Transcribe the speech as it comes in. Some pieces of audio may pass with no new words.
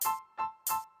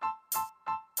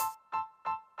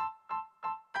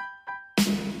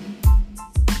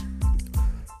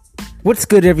What's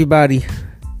good, everybody?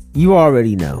 You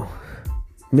already know.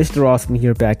 Mr. Awesome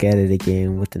here, back at it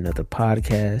again with another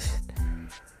podcast.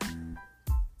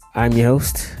 I'm your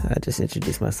host. I just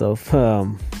introduced myself.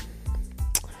 I'm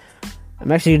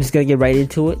actually just going to get right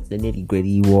into it, the nitty gritty,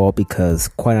 you all, because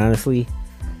quite honestly,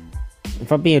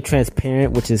 if I'm being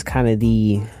transparent, which is kind of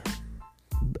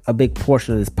a big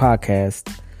portion of this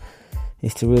podcast,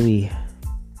 is to really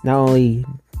not only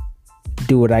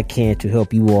do what I can to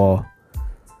help you all,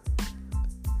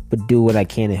 but do what I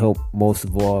can to help most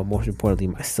importantly,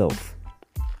 myself.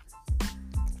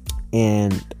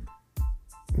 And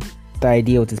the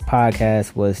idea with this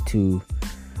podcast was to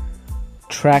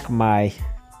track my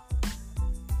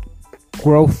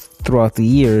growth throughout the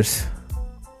years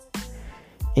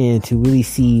and to really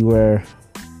see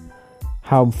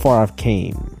how far I've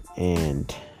came.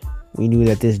 And we knew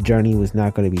that this journey was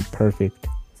not going to be perfect.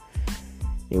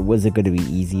 It wasn't going to be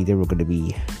easy. There were going to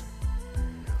be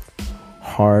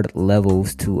hard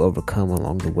levels to overcome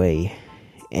along the way,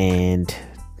 and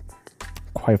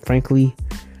quite frankly,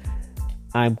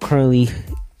 I'm currently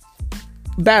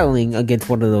battling against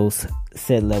one of those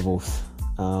said levels.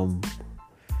 I've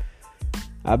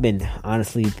been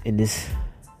honestly in this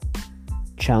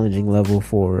challenging level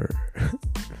for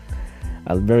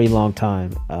a very long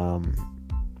time, and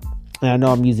I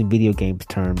know I'm using video games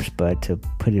terms, but to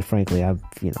put it frankly,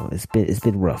 it's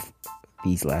been rough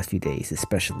these last few days,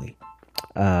 especially.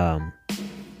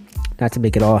 Not to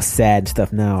make it all sad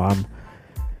stuff now.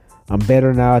 I'm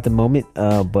better now at the moment,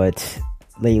 but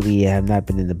lately I have not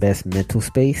been in the best mental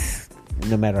space.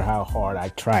 No matter how hard I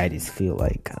try, I just feel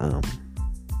like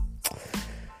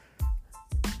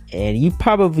and you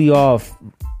probably all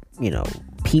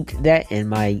peeped that in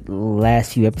my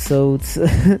last few episodes.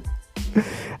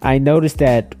 I noticed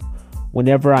that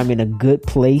whenever I'm in a good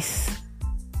place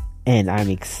and I'm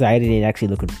excited and actually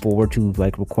looking forward to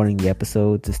recording the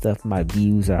episodes and stuff, my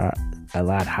views are a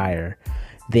lot higher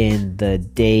than the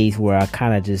days where I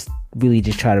kind of just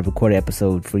try to record an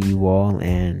episode for you all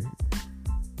and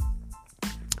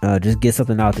just get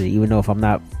something out there, even though if I'm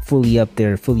not fully up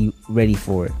there, fully ready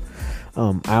for it.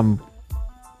 I'm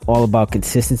all about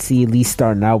consistency, at least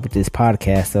starting out with this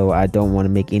podcast, so I don't want to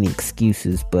make any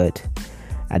excuses, but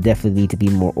I definitely need to be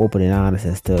more open and honest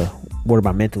as to what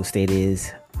my mental state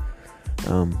is.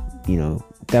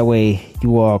 That way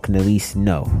you all can at least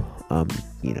know,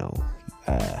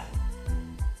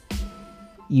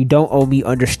 you don't owe me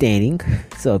understanding.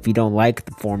 So if you don't like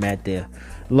the format, the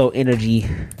low energy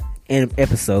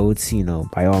episodes,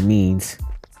 by all means,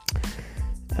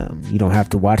 you don't have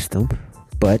to watch them.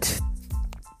 But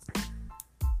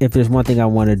if there's one thing I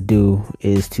want to do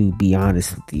is to be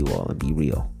honest with you all and be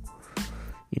real.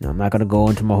 I'm not going to go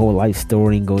into my whole life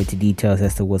story and go into details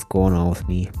as to what's going on with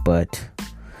me, but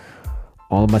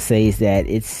all I'm going to say is that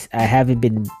I haven't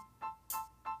been,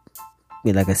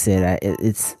 like I said,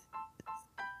 it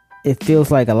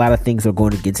feels like a lot of things are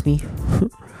going against me.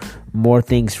 More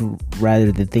things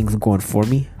rather than things going for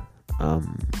me.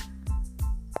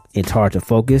 It's hard to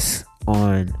focus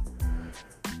on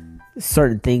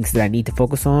certain things that I need to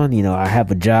focus on. I have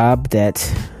a job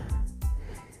that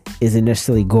isn't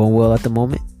necessarily going well at the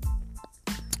moment.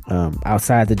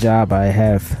 Outside the job, I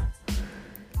have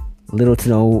little to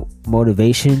no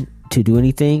motivation to do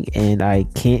anything, and I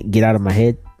can't get out of my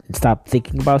head and stop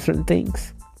thinking about certain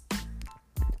things.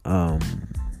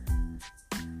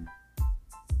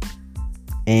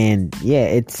 And yeah,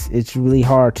 it's really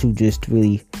hard to just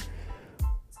really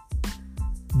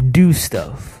do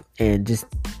stuff, and just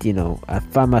I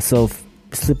find myself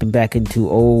slipping back into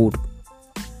old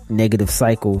negative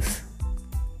cycles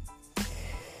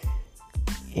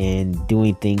and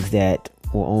doing things that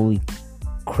will only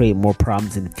create more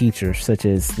problems in the future, such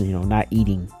as not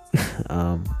eating.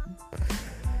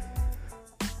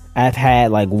 I've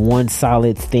had one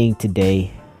solid thing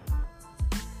today,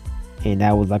 and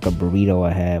that was a burrito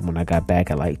I had when I got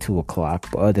back at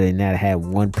 2:00. But other than that, I had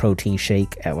one protein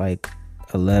shake at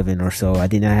 11 or so. I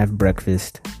did not have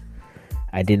breakfast.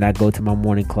 I did not go to my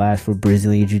morning class for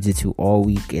Brazilian Jiu-Jitsu all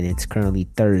week, and it's currently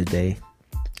Thursday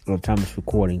at the time of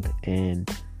recording. And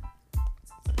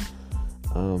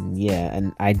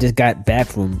and I just got back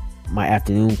from my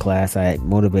afternoon class. I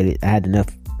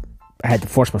had to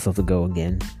force myself to go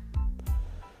again.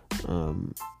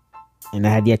 And I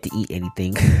had yet to eat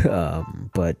anything.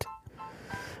 But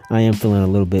I am feeling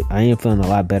a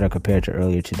lot better compared to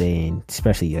earlier today, and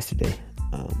especially yesterday.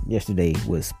 Yesterday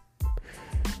was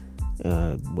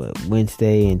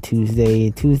Wednesday and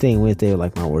Tuesday. Tuesday and Wednesday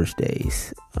were my worst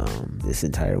days this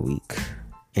entire week,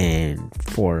 and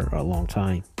for a long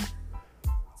time.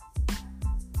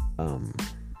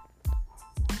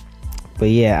 But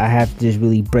yeah, I have to just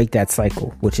really break that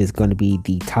cycle, which is going to be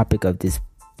the topic of this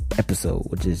episode,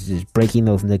 which is just breaking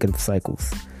those negative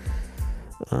cycles.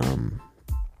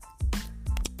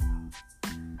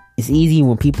 It's easy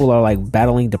when people are like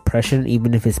battling depression,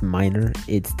 even if it's minor.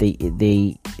 It's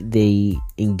they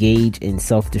engage in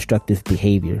self-destructive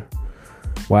behavior,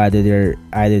 whether they're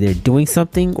doing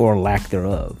something or lack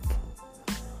thereof.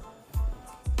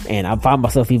 And I found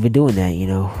myself even doing that.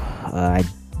 I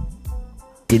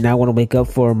did not want to wake up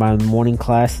for my morning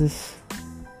classes,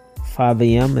 5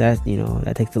 a.m.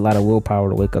 That takes a lot of willpower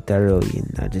to wake up that early,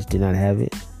 and I just did not have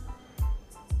it.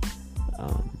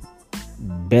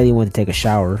 Barely went to take a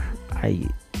shower,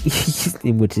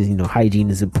 which is, hygiene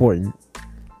is important.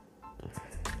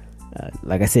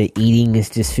 Like I said, eating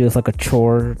just feels like a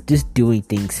chore. Just doing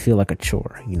things feel like a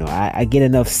chore. I get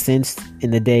enough sense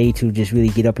in the day to just really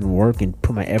get up and work and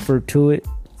put my effort to it.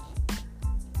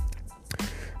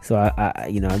 So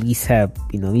at least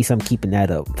I'm keeping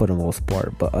that up for the most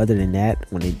part. But other than that,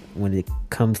 when it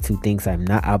comes to things I'm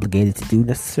not obligated to do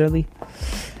necessarily,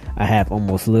 I have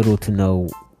almost little to no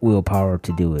willpower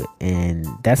to do it, and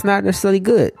that's not necessarily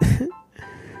good.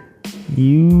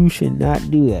 You should not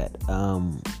do that.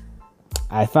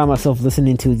 I found myself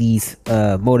listening to these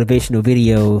motivational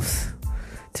videos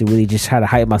to really just try to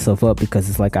hype myself up, because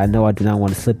it's like I know I do not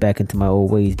want to slip back into my old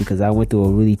ways, because I went through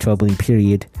a really troubling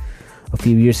period a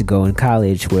few years ago in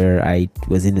college where I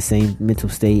was in the same mental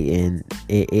state, and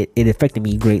it affected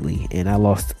me greatly, and I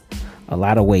lost a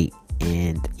lot of weight.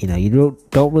 And you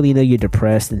don't really know you're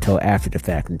depressed until after the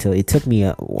fact. Until it took me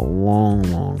a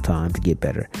long time to get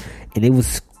better, and it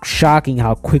was shocking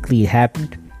how quickly it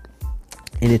happened.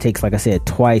 And it takes, like I said,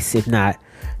 twice, if not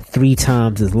 3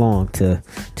 times as long to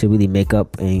really make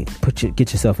up and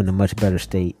get yourself in a much better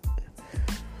state.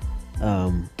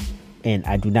 And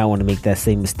I do not want to make that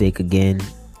same mistake again,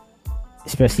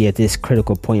 especially at this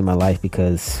critical point in my life,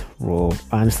 because, well,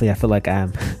 honestly, I feel like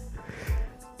I'm,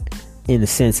 in a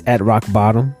sense, at rock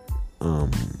bottom.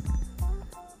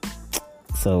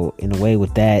 So in a way,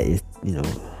 with that, is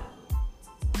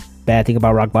bad thing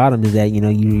about rock bottom is that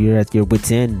you're at your wit's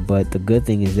end, but the good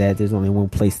thing is that there's only one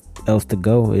place else to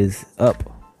go, is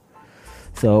up.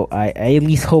 So I at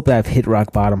least hope I've hit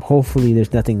rock bottom. Hopefully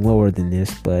there's nothing lower than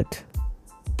this, but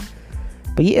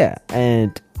yeah.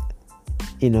 And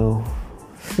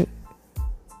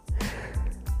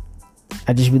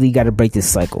I just really got to break this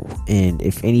cycle. And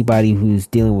if anybody who's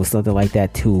dealing with something like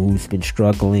that too, who's been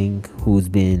struggling, who's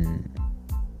been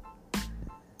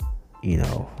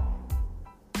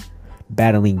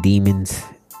battling demons,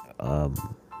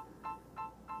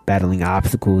 battling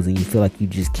obstacles, and you feel like you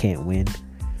just can't win,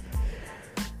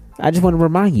 I just want to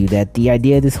remind you that the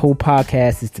idea of this whole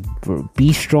podcast is to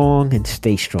be strong and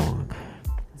stay strong.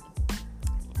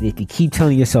 If you keep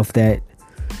telling yourself that,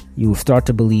 you will start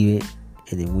to believe it.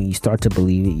 And then when you start to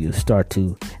believe it, you start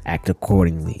to act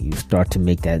accordingly. You start to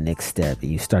make that next step,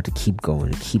 and you start to keep going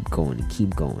and keep going and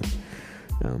keep going.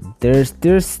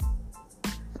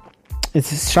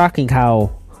 It's shocking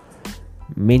how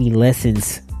many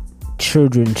lessons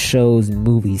children's shows and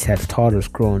movies have taught us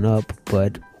growing up.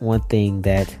 But one thing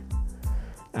that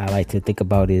I like to think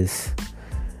about is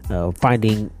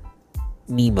Finding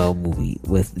Nemo movie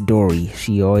with Dory.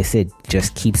 She always said,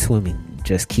 just keep swimming,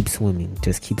 just keep swimming,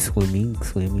 just keep swimming.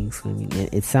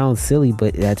 And it sounds silly,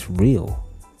 but that's real.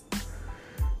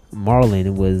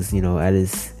 Marlin was, at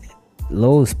his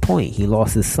lowest point. He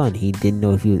lost his son. He didn't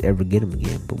know if he would ever get him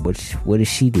again. But what did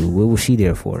she do? What was she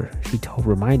there for? She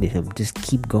reminded him, just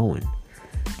keep going,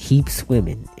 keep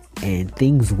swimming, and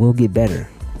things will get better.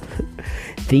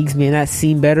 Things may not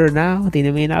seem better now. They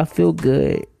may not feel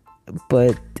good,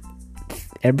 but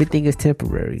everything is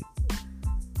temporary.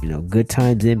 Good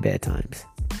times and bad times.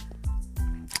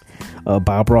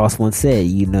 Bob Ross once said,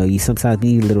 you sometimes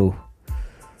need a little,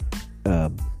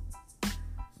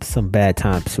 some bad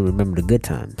times to remember the good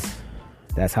times.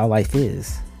 That's how life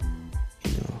is.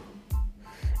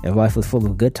 If life was full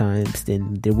of good times,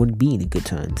 then there wouldn't be any good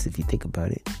times, if you think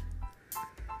about it.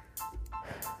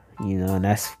 And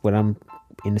that's what I'm,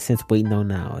 in a sense, waiting on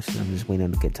now. I'm just waiting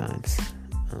on the good times.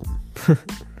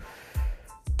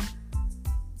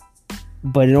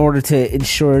 But in order to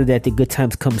ensure that the good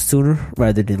times come sooner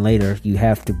rather than later, you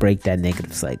have to break that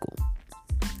negative cycle.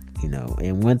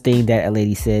 And one thing that a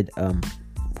lady said,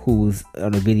 who was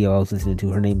on a video I was listening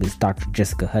to, her name is Dr.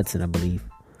 Jessica Hudson, I believe.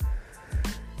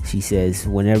 She says,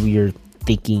 whenever you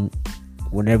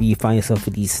find yourself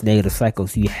in these negative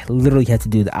cycles, you literally have to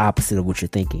do the opposite of what you're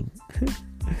thinking.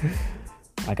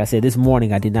 Like I said, this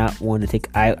morning I did not want to take,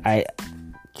 I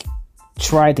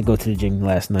tried to go to the gym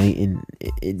last night, and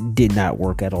it did not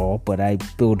work at all, but I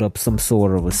built up some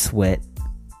sort of a sweat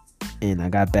And I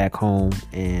got back home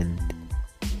and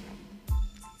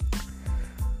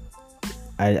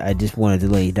I just wanted to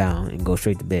lay down and go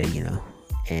straight to bed,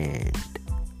 and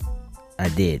I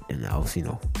did, and I was,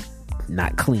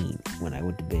 not clean when I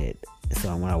went to bed.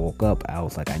 So when I woke up, I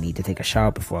was like, I need to take a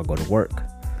shower before I go to work,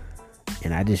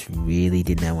 and I just really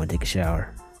did not want to take a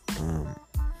shower.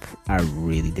 I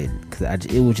really didn't, because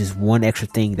it was just one extra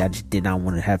thing that I just did not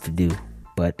want to have to do,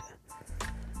 but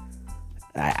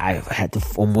I had to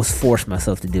almost force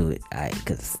myself to do it,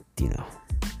 because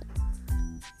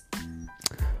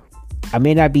I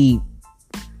may not be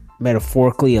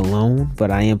metaphorically alone,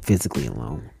 but I am physically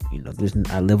alone.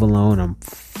 I live alone. I'm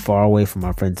far away from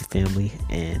my friends and family,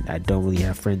 and I don't really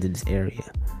have friends in this area.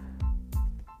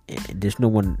 And there's no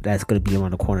one that's going to be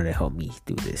around the corner to help me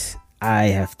do this. I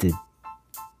have to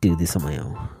do this on my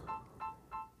own.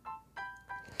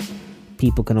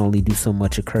 People can only do so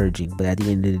much encouraging, but at the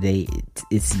end of the day,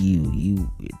 it's you.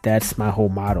 That's my whole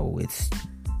motto. It's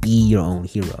be your own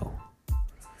hero.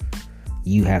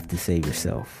 You have to save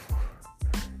yourself.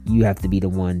 You have to be the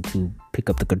one to pick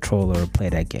up the controller and play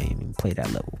that game and play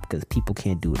that level, because people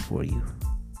can't do it for you.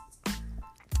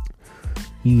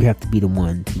 You have to be the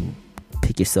one to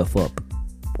pick yourself up,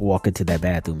 walk into that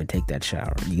bathroom and take that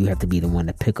shower. You have to be the one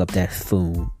to pick up that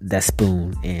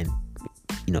spoon and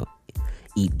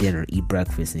eat dinner, eat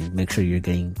breakfast, and make sure you're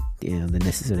getting the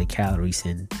necessary calories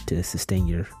in to sustain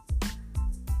your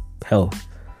health.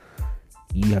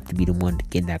 You have to be the one to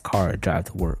get in that car and drive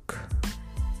to work.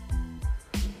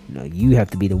 You have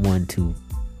to be the one to,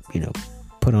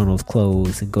 put on those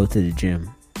clothes and go to the gym,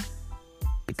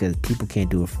 because people can't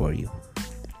do it for you.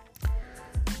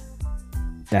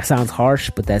 That sounds harsh,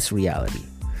 but that's reality.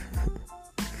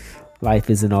 Life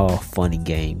isn't all fun and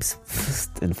games,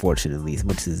 unfortunately, as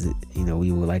much as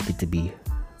we would like it to be.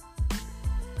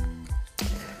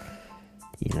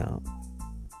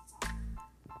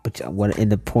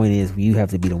 And the point is, you have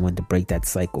to be the one to break that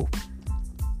cycle.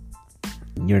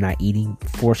 You're not eating,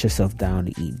 force yourself down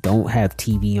to eat. Don't have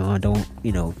TV on. Don't,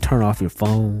 turn off your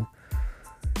phone.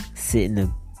 Sit in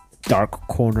a dark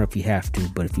corner if you have to.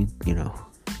 But if you,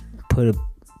 put a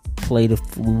plate of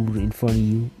food in front of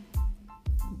you,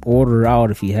 order out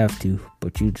if you have to.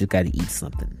 But you just got to eat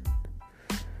something.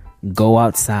 Go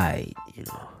outside.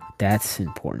 That's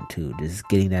important too. Just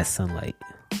getting that sunlight.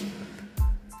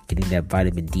 Getting that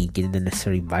vitamin D. Getting the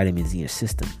necessary vitamins in your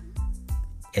system.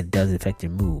 It does affect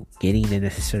your mood. Getting the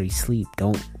necessary sleep.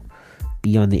 Don't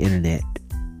be on the internet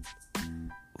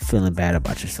feeling bad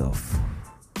about yourself.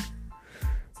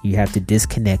 You have to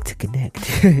disconnect to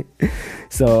connect.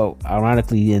 So,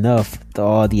 ironically enough,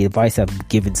 all the advice I've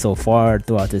given so far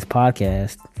throughout this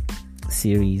podcast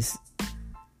series,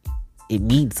 it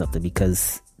means something,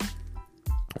 because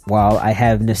while I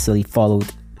haven't necessarily followed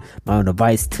my own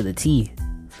advice to the T,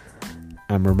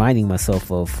 I'm reminding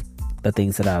myself of the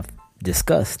things that I've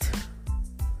discussed.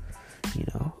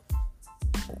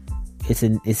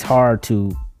 It's hard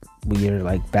to, when you're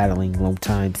like battling long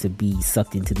times, to be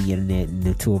sucked into the internet and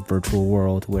into a virtual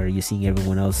world where you're seeing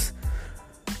everyone else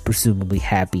presumably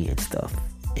happy and stuff,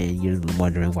 and you're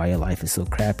wondering why your life is so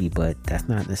crappy. But that's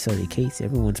not necessarily the case.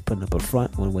 Everyone's putting up a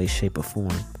front one way, shape, or form.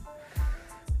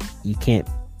 You can't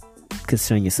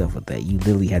concern yourself with that. You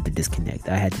literally have to disconnect.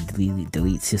 I had to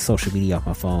delete social media off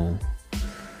my phone,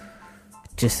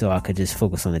 just so I could just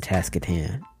focus on the task at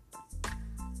hand.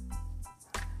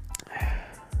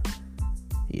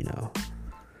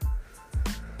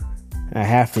 I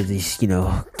have to just,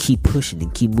 keep pushing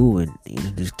and keep moving.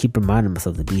 Just keep reminding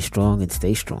myself to be strong and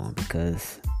stay strong,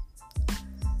 because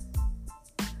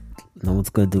no one's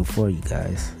going to do it for you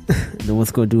guys. No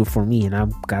one's going to do it for me, and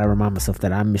I've got to remind myself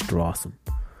that I'm Mr. Awesome.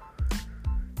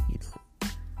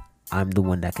 I'm the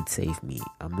one that can save me.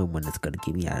 I'm the one that's going to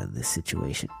get me out of this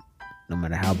situation, no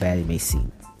matter how bad it may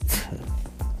seem.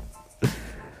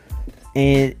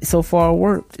 And so far, it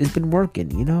worked. It's been working,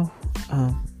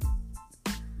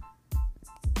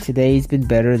 Today's been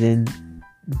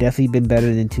definitely been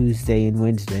better than Tuesday and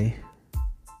Wednesday.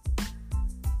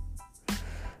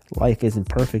 Life isn't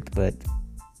perfect, but,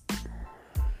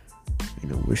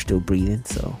 we're still breathing.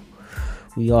 So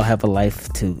we all have a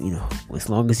life to, as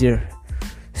long as you're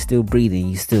still breathing,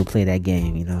 you still play that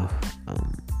game,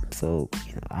 So,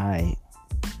 I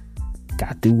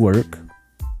got through work,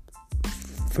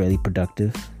 fairly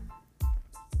productive.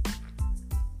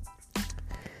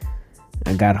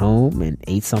 I got home and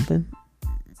ate something,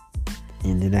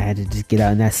 and then I had to just get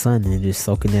out in that sun and just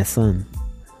soak in that sun.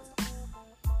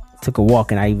 Took a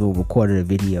walk, and I even recorded a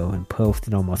video and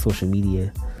posted on my social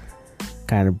media,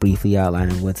 kind of briefly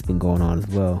outlining what's been going on as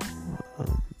well.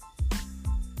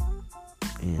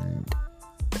 And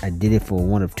I did it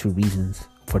for two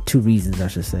reasons, I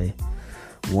should say.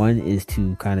 One is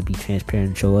to kind of be transparent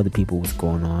and show other people what's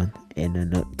going on, and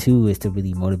then two is to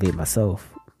really motivate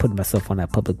myself, putting myself on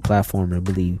that public platform and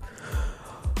really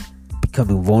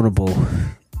becoming vulnerable.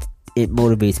 It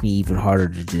motivates me even harder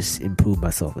to just improve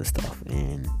myself and stuff.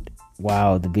 And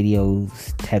while the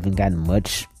videos haven't gotten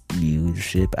much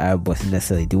viewership, I wasn't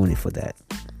necessarily doing it for that.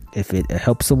 If it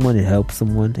helps someone, it helps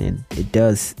someone, and it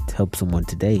does help someone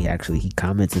today. Actually, he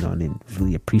commented on it and was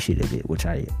really appreciative of it, which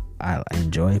I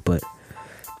enjoy. But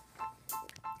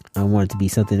I want it to be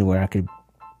something where I could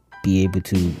be able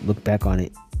to look back on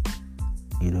it,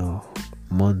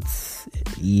 months,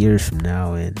 years from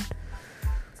now, and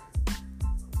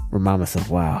remind myself,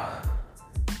 wow,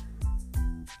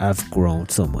 I've grown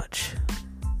so much.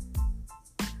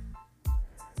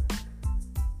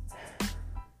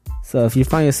 So if you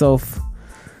find yourself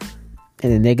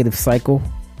in a negative cycle,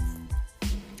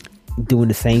 doing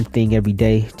the same thing every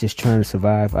day, just trying to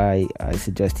survive, I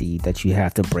suggest to you that you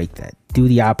have to break that. Do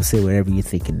the opposite whenever you're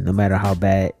thinking, no matter how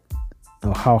bad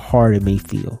or how hard it may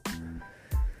feel.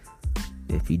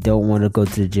 If you don't want to go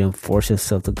to the gym, force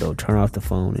yourself to go. Turn off the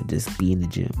phone and just be in the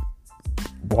gym.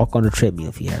 Walk on the treadmill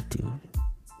if you have to.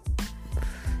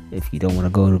 If you don't want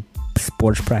to go to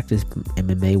sports practice,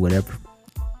 MMA, whatever,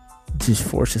 just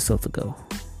force yourself to go.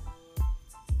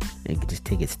 And you can just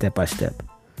take it step by step.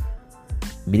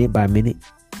 Minute by minute.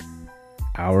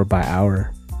 Hour by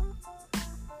hour.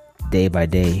 Day by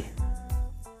day.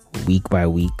 Week by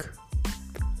week.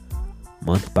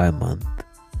 Month by month.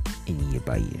 And year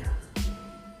by year.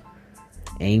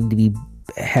 Aim to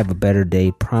have a better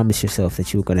day. Promise yourself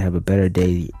that you're going to have a better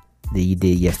day than you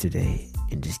did yesterday.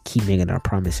 And just keep making that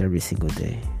promise every single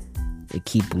day. And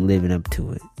keep living up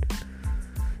to it.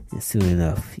 And soon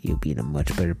enough, you'll be in a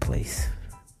much better place.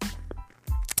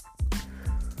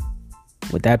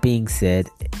 With that being said,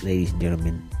 ladies and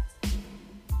gentlemen,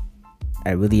 I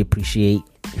really appreciate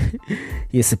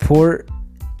your support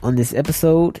on this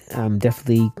episode. This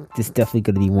is definitely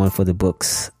going to be one for the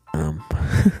books.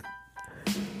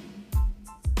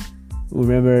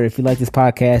 Remember, if you like this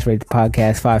podcast, rate the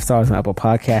podcast 5 stars on Apple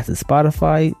Podcasts and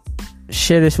Spotify.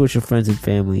 Share this with your friends and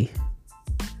family.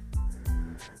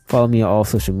 Follow me on all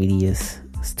social medias.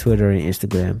 It's Twitter and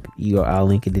Instagram. I'll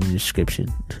link it in the description.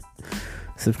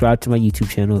 Subscribe to my YouTube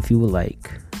channel if you would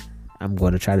like. I'm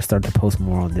going to try to start to post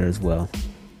more on there as well.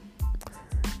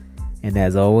 And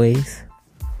as always,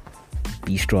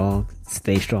 be strong,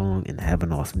 stay strong, and have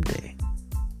an awesome day.